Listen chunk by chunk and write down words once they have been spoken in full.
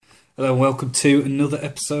Hello and welcome to another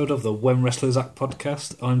episode of the When Wrestlers Act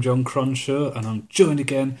podcast. I'm John Cronshaw and I'm joined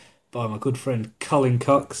again by my good friend Colin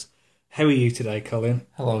Cox. How are you today, Colin?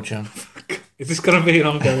 Hello, John. Is this going to be an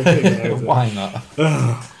ongoing thing? Why not?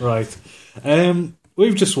 Oh, right.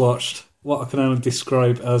 We've just watched what I can only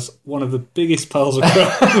describe as one of the biggest piles of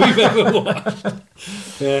crap we've ever watched.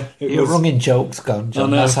 Yeah, You're wrong in jokes, gone, John.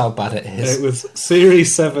 That's how bad it is. It was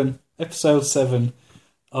Series 7, Episode 7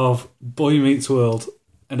 of Boy Meets World,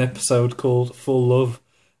 an episode called Full Love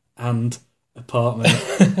and Apartment.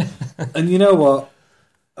 And you know what?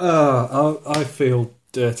 I feel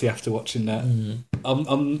dirty after watching that.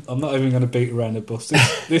 I'm not even going to beat around the bush.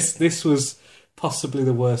 This was possibly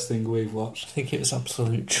the worst thing we've watched. I think it was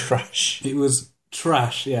absolute trash. It was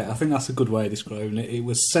trash, yeah. I think that's a good way of describing it. It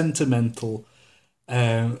was sentimental.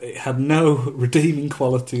 It had no redeeming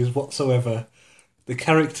qualities whatsoever. The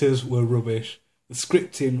characters were rubbish. The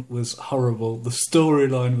scripting was horrible. The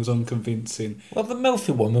storyline was unconvincing. Well, the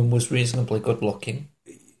Melfi woman was reasonably good looking.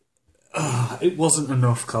 It wasn't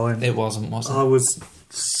enough, Colin. It wasn't, was it? I was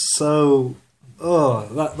so...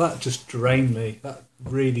 that just drained me. That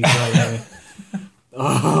really drained me.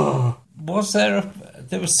 Was there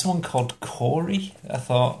was someone called Corey? I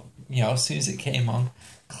thought, as soon as it came on,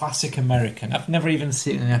 classic American. I've never even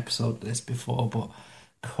seen an episode of this before, but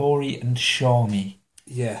Corey and Shawnee.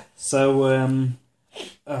 Yeah. So,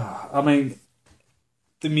 I mean,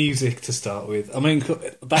 the music to start with. I mean,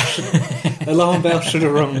 that alarm bell should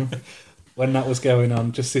have rung when that was going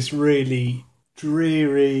on. Just this really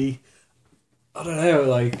dreary, I don't know,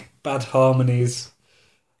 like bad harmonies.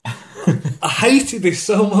 I hated this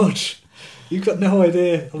so much. You've got no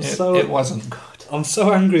idea. It wasn't good. I'm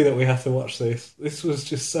so angry that we have to watch this. This was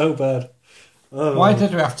just so bad. Why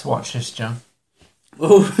did we have to watch this, John?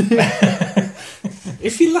 Oh,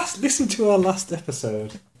 if you listen to our last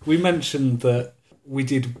episode, we mentioned that we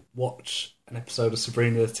did watch an episode of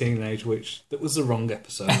Sabrina the Teenage Witch that was the wrong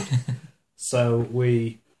episode. So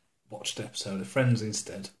we watched an episode of Friends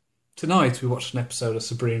instead. Tonight we watched an episode of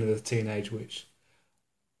Sabrina the Teenage Witch,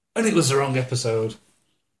 and it was the wrong episode.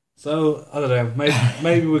 So I don't know.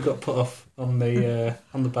 Maybe we got put off on the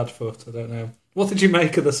bad foot. I don't know. What did you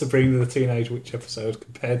make of the Sabrina the Teenage Witch episode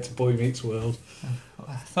compared to Boy Meets World?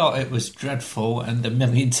 I thought it was dreadful and a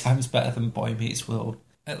million times better than Boy Meets World.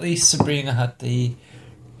 At least Sabrina had the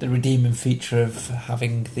redeeming feature of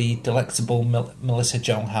having the delectable Melissa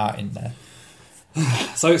Joan Hart in there.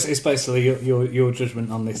 So it's basically your judgment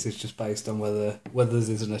on this is just based on whether this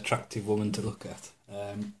is an attractive woman to look at.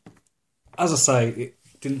 As I say, it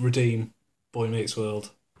didn't redeem Boy Meets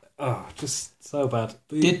World. Just so bad.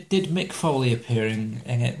 Did Mick Foley appear in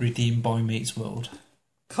it redeem Boy Meets World?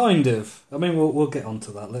 Kind of. I mean, we'll get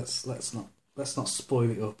onto that. Let's not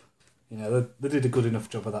spoil it up. They did a good enough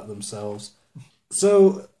job of that themselves.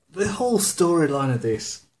 So the whole storyline of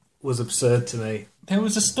this was absurd to me. There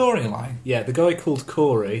was a storyline. Yeah, the guy called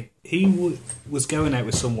Corey, he was going out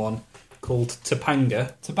with someone called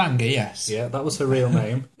Topanga. Topanga, yes. Yeah, that was her real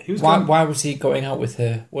name. Why was he going out with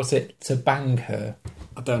her? Was it to bang her?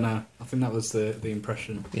 I don't know. I think that was the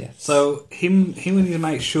impression. Yes. So him and his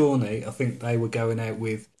mate Shawnee, I think they were going out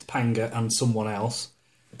with Topanga and someone else.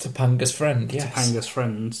 Topanga's friend, yes. Topanga's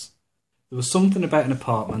friends. There was something about an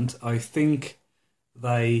apartment. I think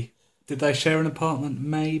did they share an apartment?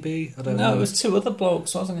 Maybe, I don't know. No, it was two other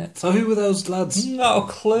blokes, wasn't it? So who were those lads? Not a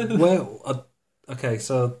clue. Well, okay,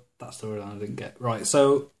 so that storyline I didn't get right.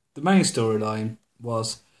 So the main storyline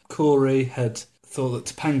was Corey had thought that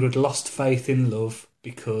Topanga had lost faith in love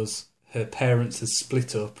because her parents had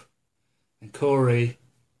split up. And Corey,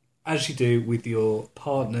 as you do with your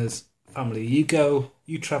partner's family, you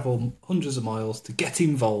travel hundreds of miles to get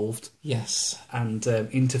involved. Yes. And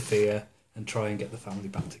interfere and try and get the family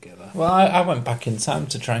back together. Well, I went back in time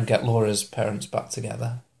to try and get Laura's parents back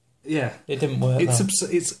together. Yeah. It didn't work.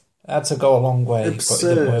 It's I had to go a long way, absurd.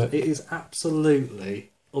 But it didn't work. It is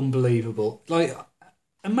absolutely unbelievable. Like,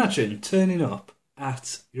 imagine turning up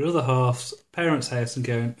at your other half's parents' house and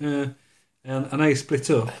going, I know you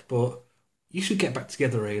split up, but you should get back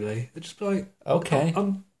together, really. They'd just be like, okay.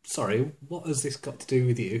 I'm sorry, what has this got to do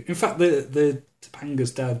with you? In fact, the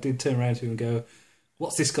Topanga's dad did turn around to him and go,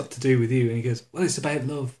 what's this got to do with you? And he goes, well, it's about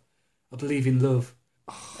love. I believe in love.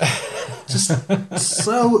 Just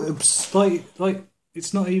so like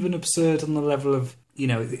it's not even absurd on the level of,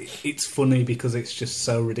 it's funny because it's just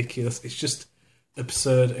so ridiculous. It's just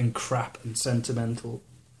absurd and crap and sentimental,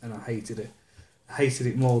 and I hated it. I hated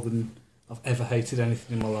it more than I've ever hated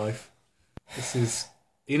anything in my life. This is,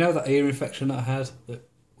 that ear infection that I had that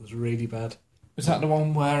was really bad? Was that the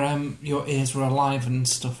one where your ears were alive and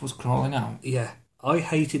stuff was crawling out? Yeah. I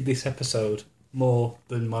hated this episode more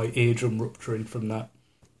than my eardrum rupturing from that.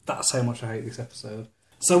 That's how much I hate this episode.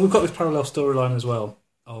 So we've got this parallel storyline as well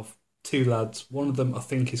of two lads. One of them, I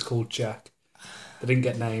think, is called Jack. They didn't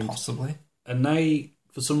get named. Possibly. And they,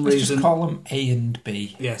 for some Let's reason... just call them A and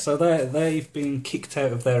B. Yeah, so they've been kicked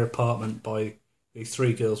out of their apartment by these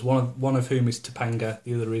three girls, one of whom is Topanga,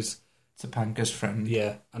 the other is... Topanga's friend.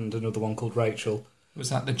 Yeah, and another one called Rachel. Was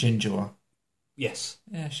that the ginger one? Yes.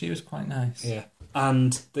 Yeah, she was quite nice. Yeah.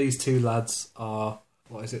 And these two lads are...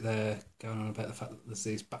 What is it they're going on about the fact that there's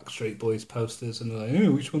these Backstreet Boys posters and they're like,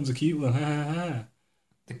 oh, which one's a cute one? Ha ha ha.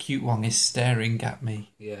 The cute one is staring at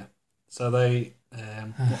me. Yeah. So they...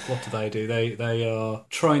 what do? They are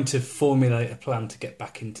trying to formulate a plan to get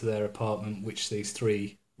back into their apartment, which these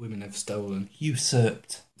three women have stolen.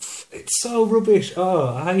 Usurped. It's so rubbish.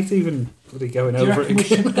 Oh, I hate even bloody going Do you over it reckon we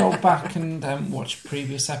again. should go back and watch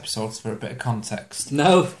previous episodes for a bit of context?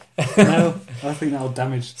 No. I think that'll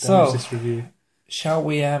damage this review. Shall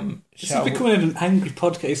we? It's becoming an angry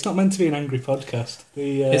podcast. It's not meant to be an angry podcast.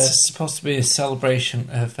 It's supposed to be a celebration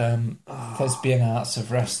of thespian arts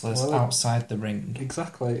of wrestlers outside the ring.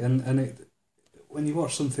 Exactly, and it, when you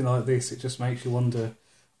watch something like this, it just makes you wonder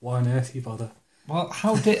why on earth you bother. Well,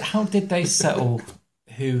 how did they settle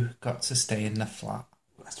who got to stay in the flat?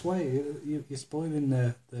 That's why you're spoiling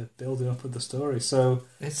the building up of the story. So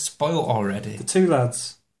It's spoiled already. the two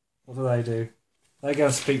lads, what do? They go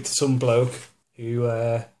and speak to some bloke who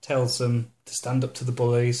tells them to stand up to the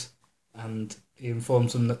bullies, and he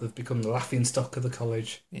informs them that they've become the laughing stock of the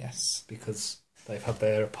college. Yes. Because they've had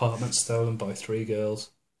their apartment stolen by three girls.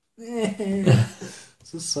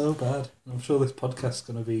 This is so bad. I'm sure this podcast's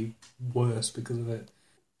going to be worse because of it.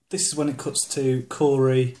 This is when it cuts to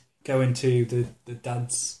Corey going to the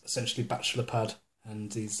dad's essentially bachelor pad,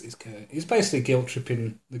 and he's basically guilt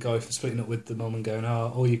tripping the guy for splitting up with the mum and going,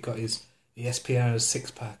 "Oh, all you've got is ESPN and a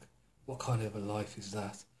six pack. What kind of a life is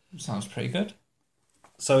that?" Sounds pretty good.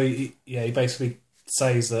 So he basically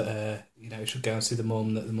says that he should go and see the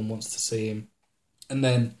mum, that the mum wants to see him, and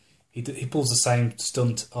then he pulls the same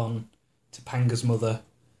stunt on Topanga's mother,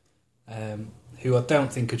 who I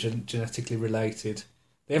don't think are genetically related.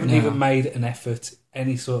 They haven't even made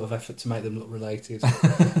any sort of effort to make them look related.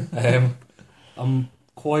 I'm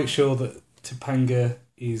quite sure that Topanga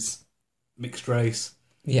is mixed race.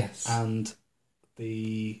 Yes. And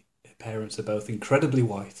the parents are both incredibly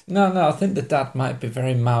white. No, I think the dad might be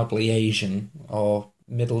very mildly Asian or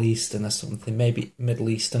Middle Eastern or something. Maybe Middle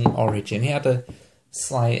Eastern origin. He had a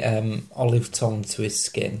slight olive tone to his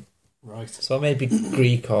skin. Right. So maybe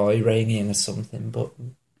Greek or Iranian or something, but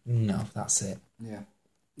no, that's it. Yeah.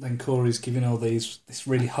 Then Corey's giving all this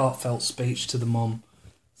really heartfelt speech to the mum,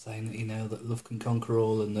 saying that that love can conquer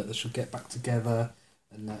all, and that they should get back together,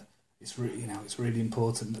 and that it's really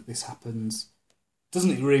important that this happens.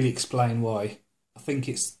 Doesn't it really explain why? I think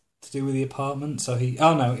it's to do with the apartment. So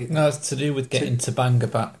it's to do with getting Topanga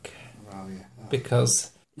back. Oh yeah.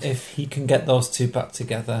 Because if he can get those two back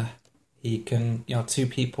together, he can, two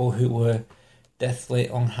people who were deathly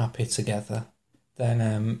unhappy together,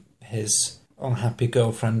 then his unhappy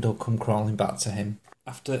girlfriend will come crawling back to him.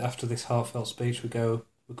 After this heartfelt speech, we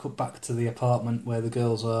cut back to the apartment where the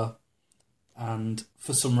girls are, and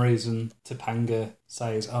for some reason Topanga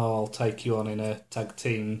says, "Oh, I'll take you on in a tag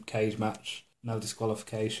team cage match, no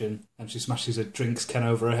disqualification," and she smashes a drinks can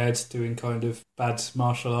over her head, doing kind of bad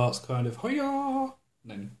martial arts kind of "Hoya!"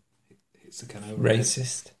 and then hits the can over her head.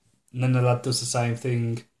 Racist. And then the lad does the same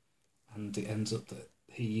thing, and it ends up that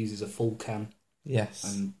he uses a full can. Yes.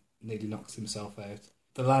 And nearly knocks himself out.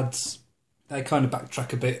 The lads, they kind of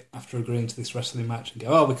backtrack a bit after agreeing to this wrestling match and go,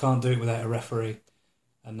 "Oh, we can't do it without a referee."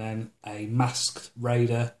 And then a masked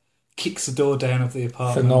raider kicks the door down of the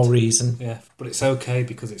apartment. For no reason. Yeah, but it's okay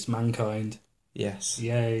because it's Mankind. Yes.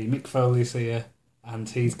 Yay, Mick Foley's here, and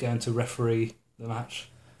he's going to referee the match.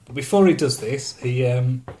 But before he does this, he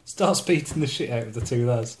starts beating the shit out of the two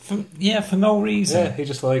lads. For no reason. Yeah, he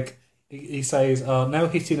just he says, "Oh, no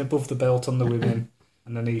hitting above the belt on the women."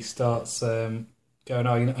 And then he starts going,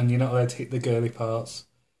 "Oh, and you're not allowed to hit the girly parts."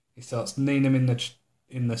 He starts kneeing him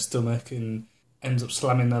in the stomach and ends up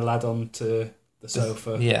slamming the lad onto the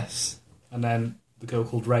sofa. Yes. And then the girl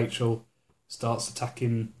called Rachel starts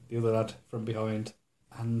attacking the other lad from behind,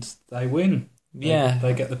 and they win. Yeah.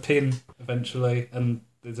 They get the pin eventually, and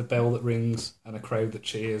there's a bell that rings and a crowd that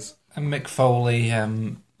cheers. And Mick Foley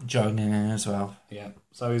joining in as well. Yeah.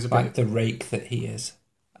 So he's a like bit the rake that he is.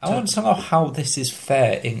 I want to know how this is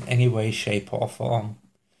fair in any way, shape or form.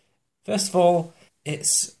 First of all,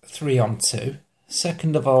 it's 3-on-2.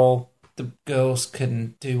 Second of all, the girls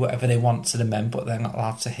can do whatever they want to the men, but they're not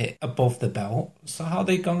allowed to hit above the belt. So how are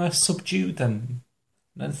they going to subdue them?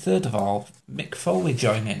 And third of all, Mick Foley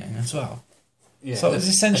joining in as well. Yeah, So it's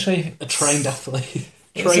essentially a trained athlete,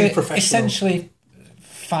 trained professional. Essentially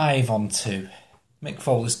 5-on-2. Mick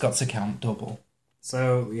Foley's got to count double.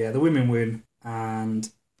 So yeah, the women win, and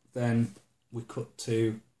then we cut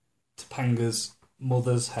to Topanga's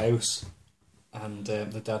mother's house, and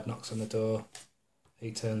the dad knocks on the door.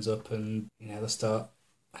 He turns up, and they start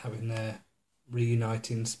having their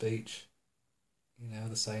reuniting speech.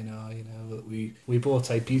 They're saying, that we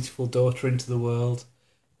brought a beautiful daughter into the world.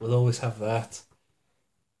 We'll always have that.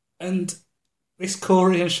 And this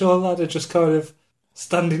Corey and Shaw lad are just kind of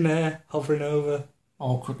standing there, hovering over.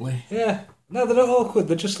 Awkwardly. Yeah. No, they're not awkward.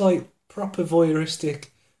 They're just like proper voyeuristic.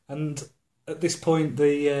 And at this point,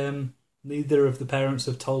 neither of the parents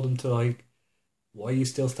have told them to why are you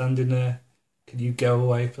still standing there? Can you go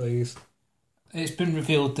away, please? It's been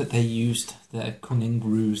revealed that they used their cunning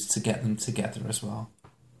ruse to get them together as well.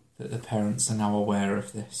 That the parents are now aware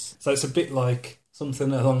of this. So it's a bit like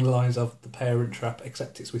something along the lines of The Parent Trap,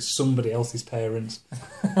 except it's with somebody else's parents.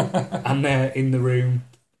 And they're in the room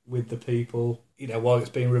with the people, while it's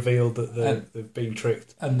being revealed that they've been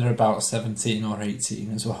tricked. And they're about 17 or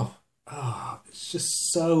 18 as well. It's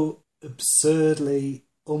just so absurdly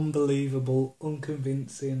unbelievable,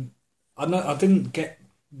 unconvincing. I didn't get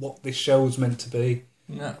what this show was meant to be.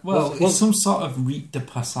 No, well, it's some sort of rite de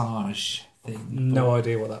passage thing. No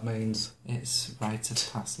idea what that means. It's rite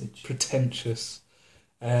of passage. Pretentious.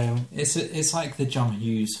 It's like the John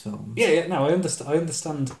Hughes films. Yeah, no, I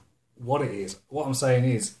understand what it is. What I'm saying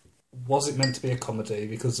is, was it meant to be a comedy?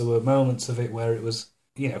 Because there were moments of it where it was,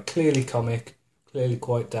 clearly comic, clearly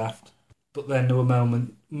quite daft. But then there were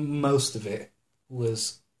most of it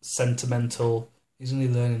was sentimental. Isn't he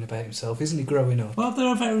learning about himself? Isn't he growing up? Well, there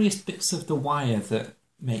are various bits of The Wire that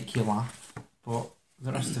make you laugh, but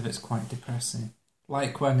the rest of it's quite depressing.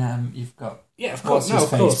 Like when you've got of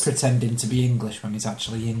course, pretending to be English when he's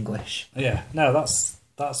actually English. Yeah, no, that's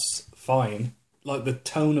fine. Like the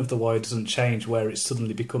tone of The Wire doesn't change where it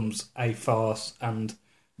suddenly becomes a farce and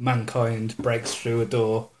mankind breaks through a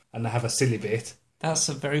door and they have a silly bit. That's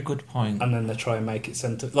a very good point. And then they try and make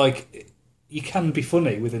it you can be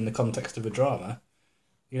funny within the context of a drama.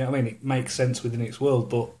 You know what I mean? It makes sense within its world,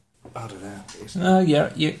 but I don't know. No,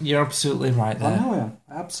 you're absolutely right there. I know I am.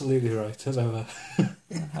 Absolutely right, as ever.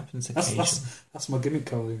 It happens occasionally. That's my gimmick,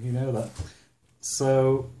 Colin, you know that.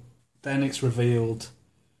 So then it's revealed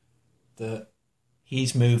that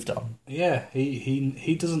he's moved on. Yeah,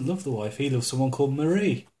 he doesn't love the wife. He loves someone called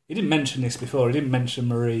Marie. He didn't mention this before. He didn't mention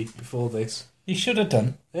Marie before this. He should have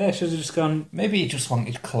done. Yeah, should have just gone... Maybe he just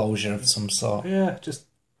wanted closure of some sort. Yeah, just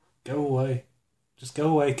go away. Just go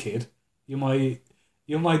away, kid. You're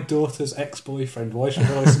my daughter's ex-boyfriend. Why should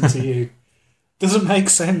I listen to you? Doesn't make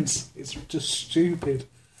sense. It's just stupid.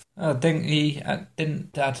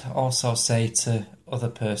 Didn't Dad also say to other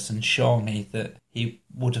person, Shawnee, that he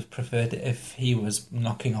would have preferred it if he was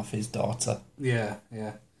knocking off his daughter? Yeah.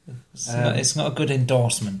 It's not a good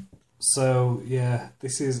endorsement. So yeah,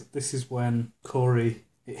 this is when Corey,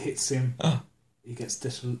 it hits him. He gets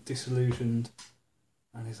disillusioned,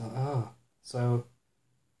 and he's like, so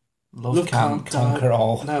love can't conquer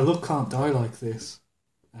all. No, love can't die like this.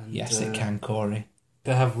 And, yes, it can, Corey.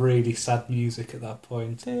 They have really sad music at that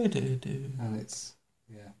point. Do. And it's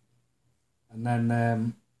and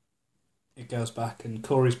then it goes back, and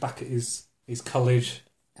Corey's back at his college,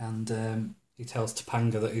 and he tells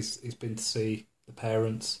Topanga that he's been to see the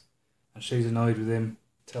parents. And she's annoyed with him,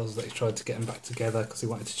 tells her that he tried to get them back together because he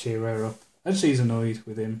wanted to cheer her up. And she's annoyed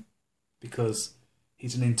with him because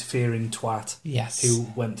he's an interfering twat who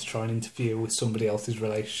went to try and interfere with somebody else's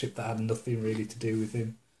relationship that had nothing really to do with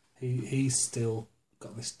him. He's still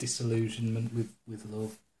got this disillusionment with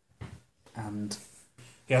love. And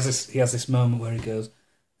he has this moment where he goes,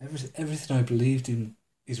 everything I believed in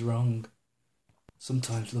is wrong.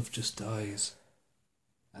 Sometimes love just dies.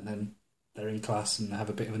 And then they're in class and they have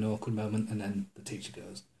a bit of an awkward moment, and then the teacher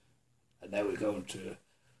goes, and now we're going to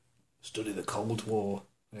study the Cold War.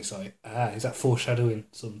 And it's like, is that foreshadowing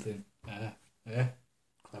something? Yeah,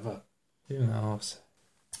 clever. Who knows?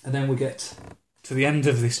 And then we get to the end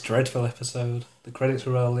of this dreadful episode. The credits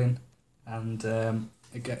are rolling, and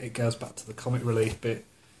it goes back to the comic relief bit.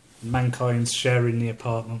 Mankind's sharing the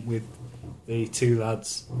apartment with the two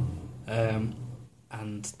lads, and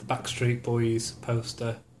the Backstreet Boys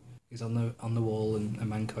poster is on the wall, and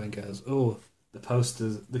Mankind goes, "Oh, the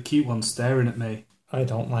posters, the cute one's staring at me." I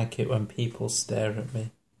don't like it when people stare at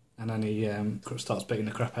me. And then he starts beating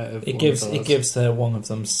the crap out of it. Gives one of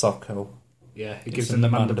them Socko. Yeah, it gives him the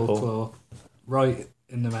mandible claw right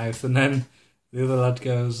in the mouth, and then the other lad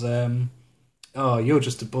goes, "Oh, you're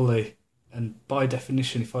just a bully." And by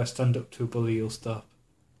definition, if I stand up to a bully, he'll stop.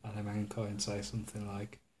 And then Mankind say something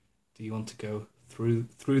like, do you want to go through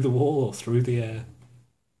the wall or through the air?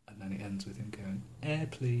 And then it ends with him going, air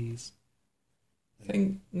please.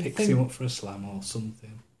 Picks him up for a slam or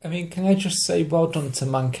something. I mean, can I just say well done to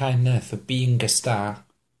Mankind there for being a star?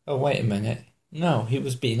 Oh, wait a minute. No, he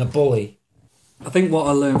was being a bully. I think what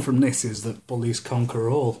I learned from this is that bullies conquer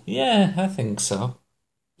all. Yeah, I think so.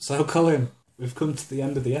 So, Colin, we've come to the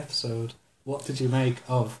end of the episode. What did you make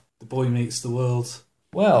of The Boy Meets the World?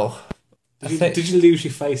 Well, did you lose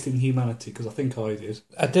your faith in humanity? Because I think I did.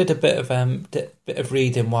 I did a bit of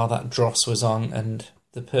reading while that dross was on, and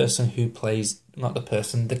the person who plays,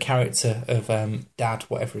 the character of Dad,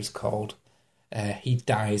 whatever he's called, he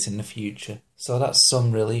dies in the future. So that's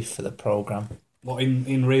some relief for the programme. What,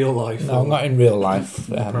 in real life? No, not in real life.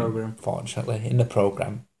 In the programme? Fortunately, in the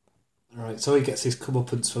programme. Alright, so he gets his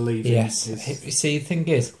comeuppance for leaving. Yes. You see, the thing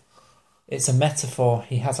is, it's a metaphor.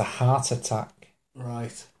 He has a heart attack.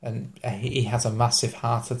 Right. And he has a massive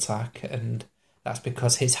heart attack, and that's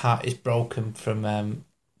because his heart is broken from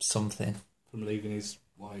something. From leaving his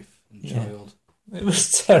wife and child. It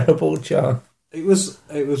was terrible, John. It was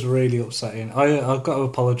really upsetting. I've got to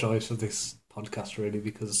apologise for this podcast, really,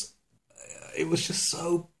 because it was just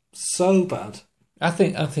so bad. I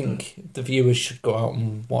think the viewers should go out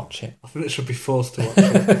and watch it. I think it should be forced to watch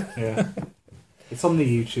it. Yeah, it's on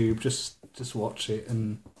the YouTube. Just watch it,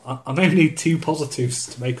 and I only need 2 positives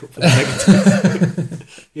to make up for the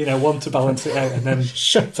negatives. One to balance it out, and then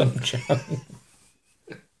shut up, John.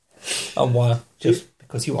 And why? Just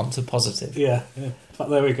because you want a positive. Yeah. But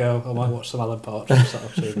there we go. I might watch some Alan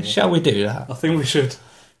Partridge. Shall we do that? I think we should.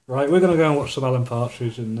 Right, we're going to go and watch some Alan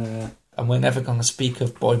Partridge, and we're never going to speak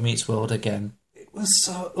of Boy Meets World again. It was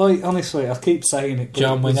so, honestly, I keep saying it.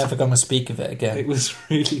 John, we're never going to speak of it again. It was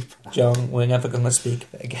really bad. John, we're never going to speak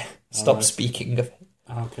of it again. Stop speaking of it.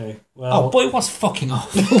 Okay. Well. Oh, boy, it was fucking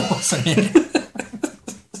awful, wasn't it?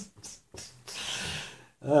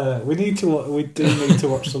 We do need to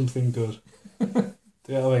watch something good. Do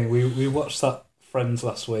you know what I mean? We watched that Friends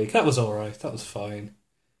last week. That was alright. That was fine.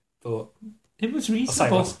 But it was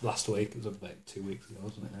reasonable. I say last week. It was about 2 weeks ago,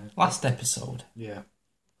 wasn't it? Last episode. Yeah.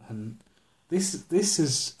 And this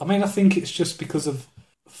is... I mean, I think it's just because of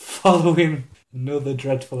following another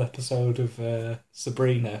dreadful episode of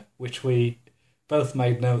Sabrina, which we both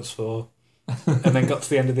made notes for, and then got to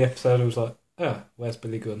the end of the episode and was like, oh, where's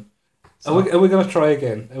Billy Gunn? So, are we going to try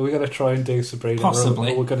again? Are we going to try and do Sabrina?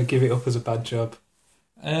 Possibly. Or we're going to give it up as a bad job?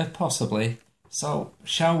 Possibly. So,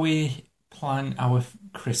 shall we plan our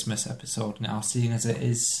Christmas episode now, seeing as it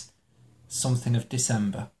is something of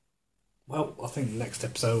December? Well, I think the next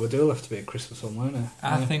episode will have to be a Christmas one, won't it?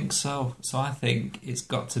 I think so. So I think it's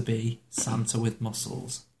got to be Santa with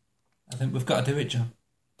Muscles. I think we've got to do it, John.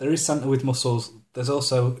 There is Santa with Muscles. There's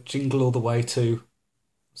also Jingle All the Way 2,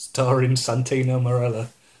 starring Santino Marella,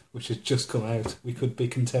 which has just come out. We could be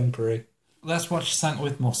contemporary. Let's watch Santa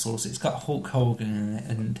with Muscles. It's got Hulk Hogan in it,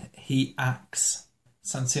 and he acts.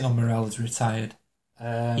 Santino Marella's retired.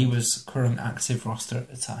 He was current active roster at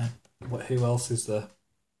the time. Who else is there?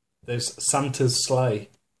 There's Santa's Sleigh,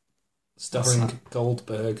 starring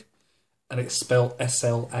Goldberg, and it's spelled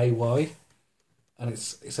Slay, and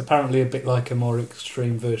it's apparently a bit like a more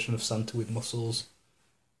extreme version of Santa with Muscles.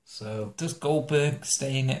 So does Goldberg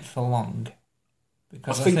stay in it for long?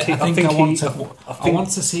 Because I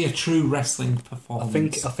want to see a true wrestling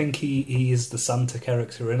performance. I think he is the Santa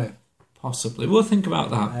character in it. Possibly, we'll think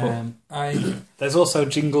about that. But there's also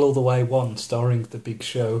Jingle All the Way 1, starring The Big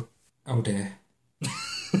Show. Oh dear.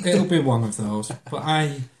 It'll be one of those, but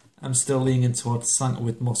I am still leaning towards Santa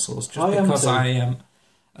with Muscles just because I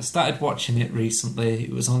started watching it recently.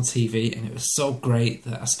 It was on TV and it was so great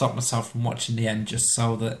that I stopped myself from watching the end just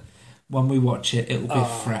so that when we watch it, it'll be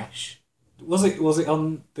fresh. Was it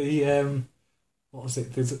on the what was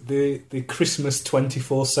it? The Christmas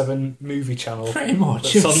 24/7 movie channel? Pretty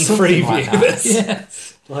much. That's on Freeview. Like that. Yeah.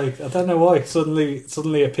 Like I don't know why it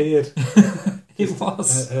suddenly appeared. It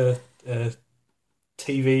was. A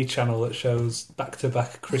TV channel that shows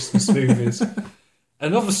back-to-back Christmas movies.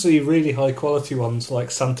 And obviously really high-quality ones like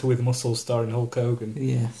Santa with Muscles starring Hulk Hogan.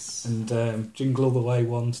 Yes. And Jingle All the Way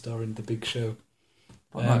 1 starring The Big Show.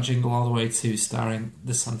 But not Jingle All the Way 2 starring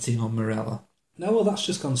the Santino Marella. No, well, that's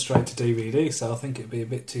just gone straight to DVD, so I think it'd be a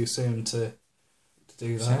bit too soon to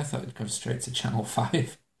do that. So I thought it'd go straight to Channel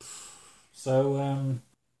 5. So,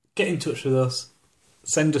 get in touch with us.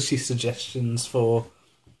 Send us your suggestions for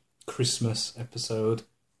Christmas episode.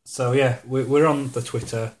 So yeah, we're on the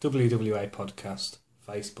Twitter, WWA Podcast,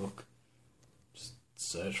 Facebook. Just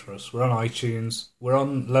search for us. We're on iTunes. We're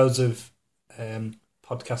on loads of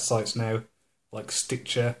podcast sites now, like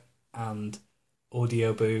Stitcher and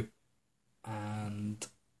Audioboo and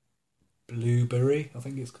Blueberry, I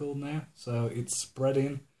think it's called now. So it's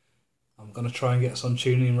spreading. I'm going to try and get us on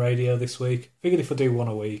TuneIn Radio this week. Figured if I do one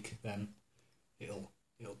a week, then it'll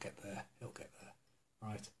get there. It'll get there.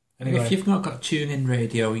 Right. Anyway. If you've not got TuneIn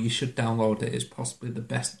Radio, you should download it. It's possibly the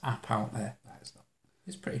best app out there. No, it's not.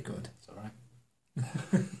 It's pretty good. It's alright.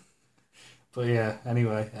 But yeah,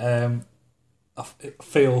 anyway, I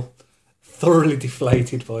feel thoroughly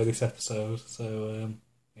deflated by this episode. So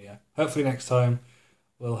yeah, hopefully next time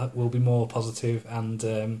we'll be more positive,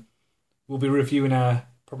 and we'll be reviewing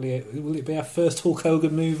will it be our first Hulk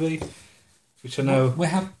Hogan movie? Which I know we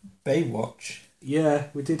have Baywatch. Yeah,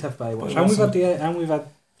 we did have Baywatch, But we've had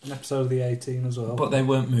an episode of the A-Team as well. But they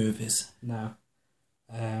weren't movies. No.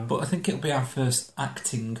 But I think it'll be our first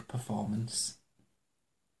acting performance.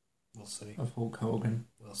 We'll see. Of Hulk Hogan.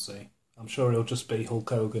 We'll see. I'm sure it'll just be Hulk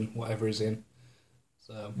Hogan, whatever he's in.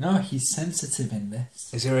 So. No, he's sensitive in this.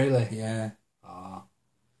 Is he really? Yeah. Ah.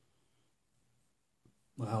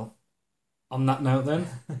 Well, on that note then,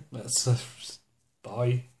 let's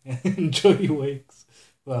bye. Enjoy your weeks.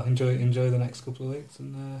 Well, enjoy the next couple of weeks,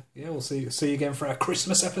 and yeah, we'll see you again for our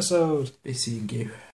Christmas episode. Be seeing you.